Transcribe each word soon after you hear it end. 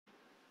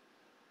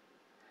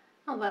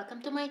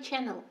Welcome to my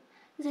channel.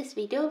 This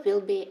video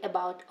will be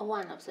about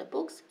one of the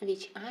books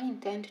which I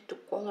intend to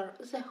color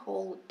the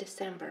whole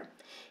December.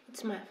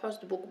 It's my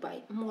first book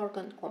by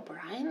Morgan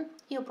O'Brien.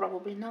 You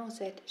probably know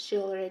that she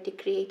already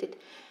created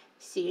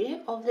a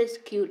series of these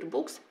cute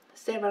books.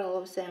 Several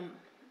of them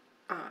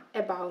are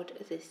about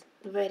this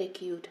very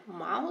cute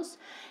mouse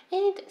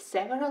and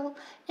several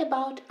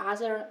about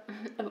other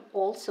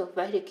also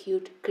very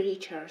cute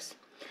creatures.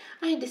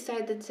 I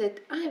decided that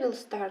I will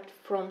start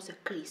from the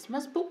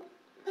Christmas book.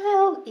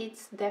 Well,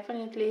 it's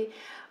definitely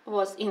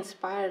was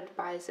inspired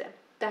by the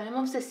time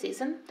of the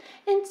season,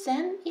 and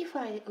then if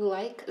I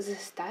like the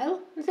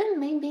style, then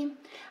maybe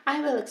I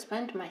will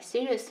expand my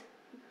series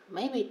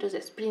maybe to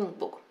the spring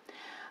book.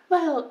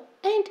 Well,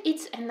 and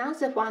it's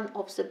another one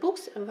of the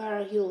books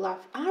where you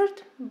love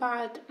art,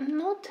 but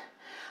not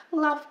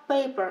love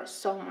paper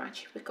so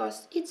much,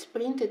 because it's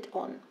printed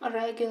on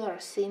regular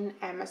thin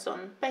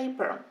Amazon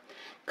paper.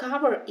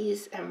 Cover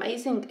is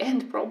amazing,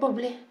 and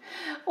probably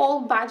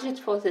all budget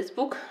for this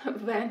book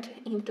went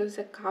into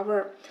the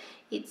cover.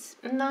 It's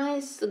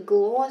nice,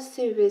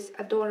 glossy, with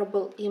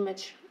adorable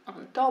image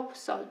on top,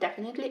 so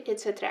definitely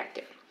it's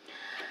attractive.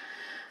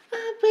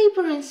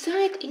 Paper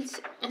inside, it's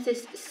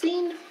this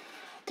thin,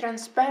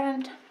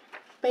 transparent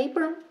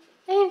paper,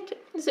 and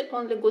the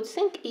only good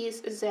thing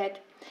is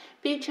that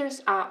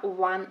pictures are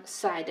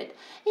one-sided,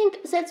 and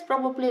that's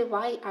probably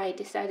why I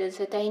decided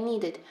that I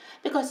need it,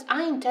 because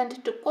I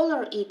intend to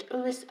color it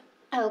with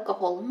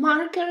alcohol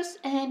markers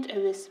and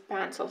with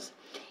pencils.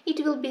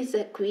 It will be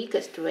the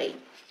quickest way.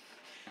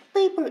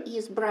 Paper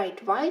is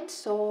bright white,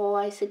 so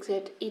I think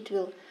that it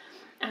will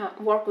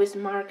work with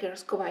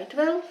markers quite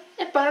well.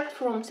 Apart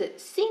from the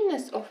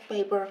thinness of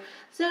paper,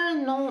 there are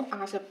no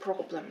other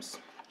problems.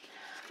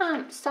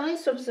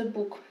 Size of the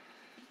book,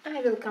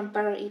 I will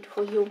compare it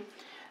for you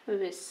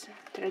with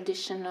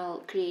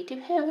traditional Creative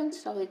Heaven,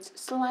 so it's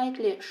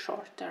slightly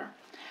shorter.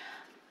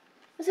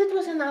 That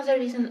was another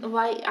reason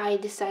why I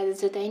decided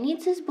that I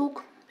need this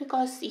book,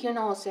 because you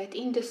know that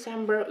in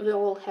December we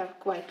all have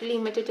quite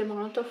limited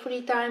amount of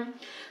free time,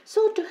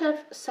 so to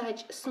have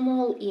such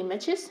small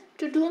images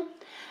to do,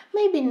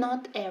 maybe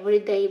not every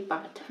day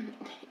but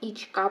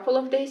each couple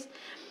of days,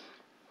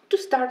 to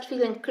start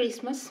feeling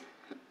Christmas,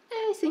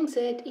 I think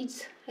that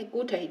it's a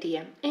good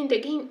idea. And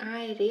again,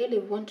 I really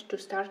want to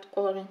start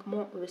coloring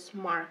more with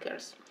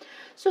markers.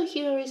 So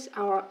here is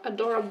our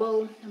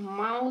adorable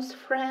mouse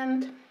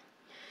friend.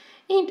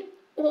 And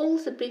all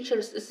the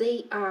pictures,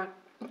 they are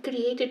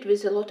created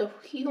with a lot of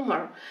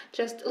humor.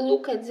 Just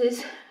look at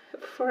this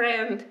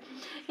friend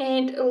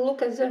and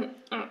look at the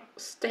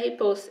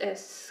staples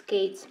as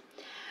skates.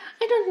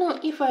 I don't know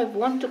if I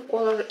want to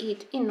color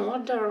it in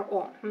order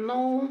or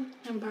no,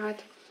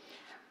 but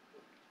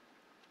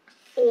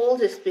all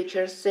these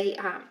pictures, they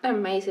are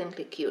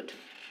amazingly cute.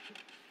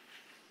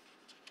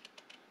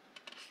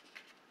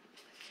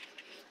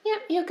 Yeah,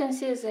 you can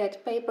see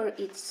that paper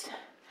is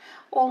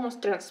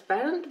almost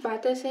transparent,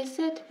 but as I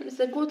said,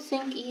 the good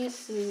thing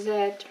is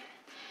that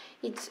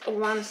it's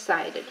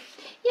one-sided.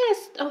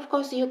 Yes, of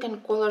course you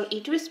can color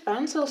it with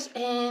pencils,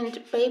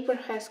 and paper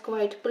has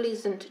quite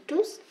pleasant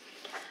tooth.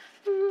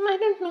 I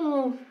don't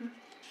know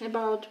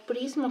about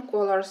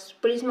Prismacolors.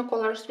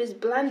 Prismacolors with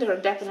blender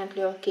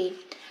definitely okay,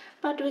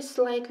 but with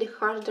slightly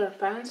harder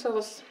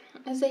pencils,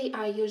 they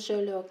are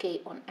usually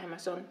okay on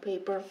Amazon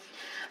paper.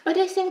 But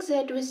I think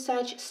that with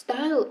such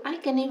style I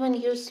can even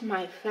use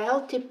my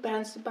felt tip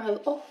pens by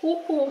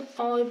Ohuhu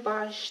or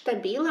by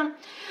Stabila.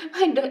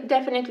 I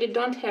definitely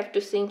don't have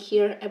to think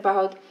here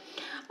about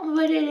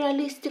very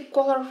realistic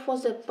color for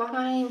the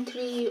pine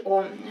tree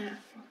or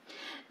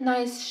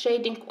nice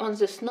shading on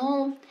the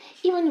snow.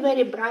 Even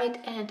very bright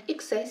and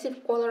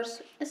excessive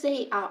colors,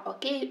 they are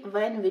okay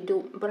when we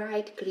do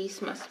bright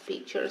Christmas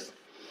pictures.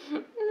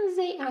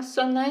 They are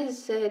so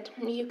nice that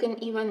you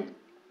can even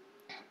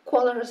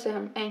color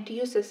them and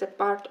use as a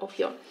part of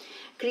your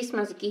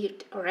Christmas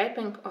gift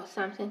wrapping or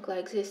something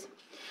like this.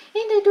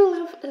 And I do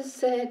love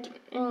that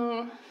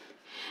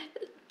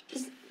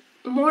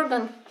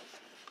Morgan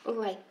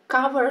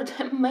covered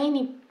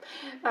many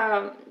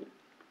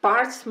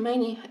parts,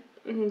 many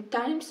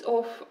times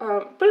of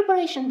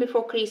preparation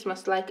before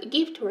Christmas, like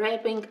gift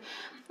wrapping,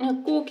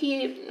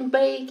 cookie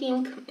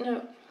baking,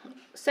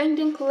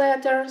 sending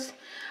letters,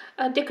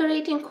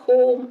 decorating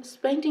home,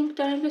 spending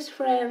time with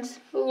friends.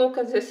 Look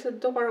at this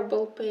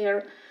adorable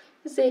pair.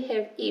 They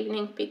have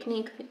evening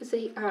picnic.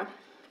 They are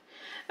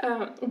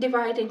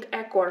dividing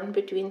acorn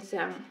between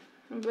them.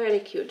 Very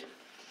cute.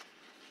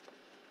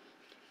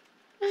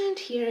 And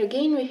here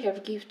again we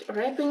have gift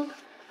wrapping,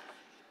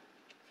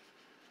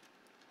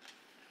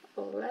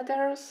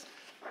 letters.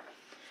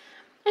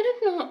 I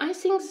don't know, I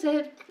think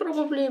that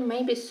probably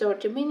maybe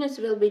 30 minutes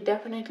will be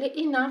definitely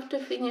enough to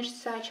finish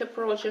such a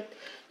project,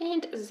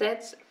 and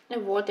that's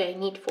what I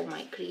need for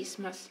my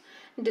Christmas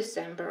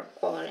December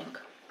coloring.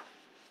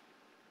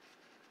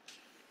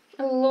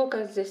 Look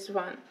at this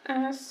one,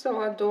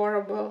 so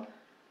adorable.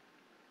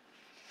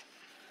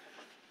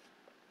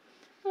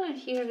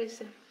 Here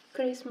is a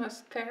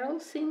Christmas carol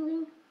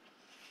singing.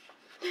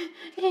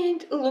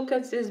 And look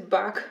at this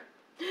bug.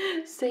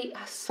 They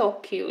are so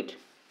cute.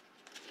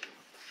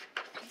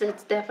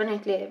 That's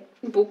definitely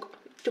a book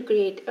to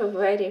create a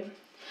very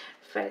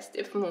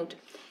festive mood.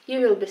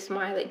 You will be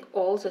smiling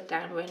all the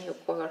time when you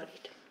color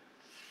it.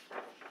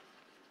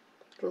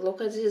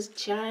 Look at this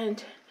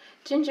giant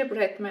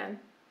gingerbread man.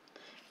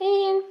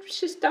 And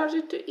she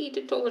started to eat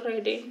it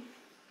already.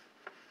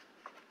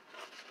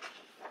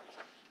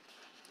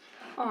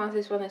 Oh,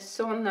 this one is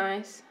so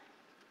nice.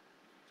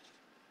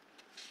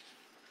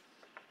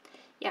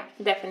 Yeah,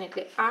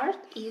 definitely. Art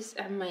is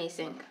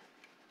amazing.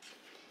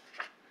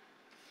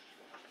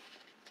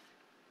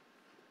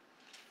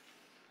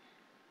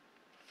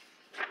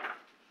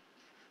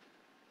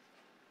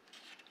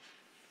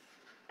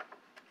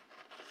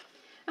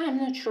 I'm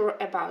not sure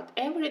about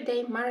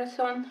everyday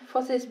marathon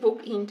for this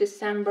book in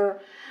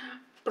December.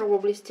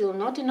 Probably still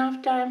not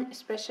enough time,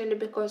 especially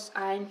because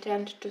I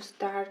intend to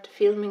start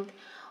filming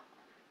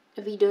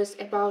videos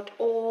about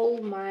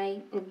all my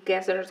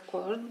gathered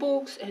colored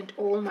books and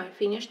all my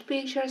finished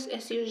pictures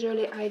as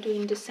usually I do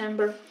in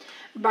December,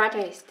 but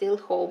I still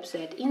hope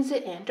that in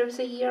the end of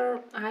the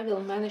year I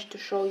will manage to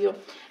show you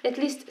at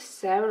least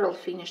several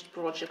finished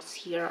projects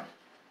here.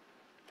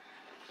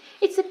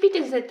 It's a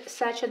pity that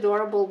such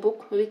adorable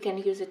book we can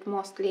use it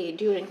mostly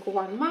during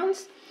 1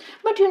 month,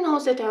 but you know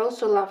that I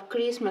also love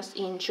Christmas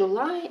in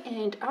July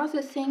and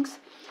other things,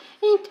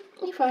 and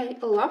if I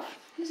love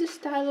the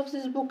style of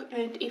this book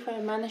and if I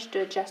manage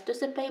to adjust to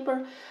the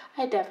paper,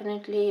 I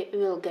definitely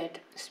will get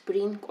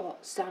spring or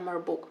summer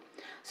book.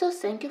 So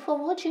thank you for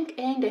watching,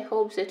 and I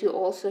hope that you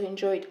also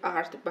enjoyed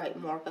Art by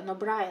Morgan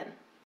O'Brien.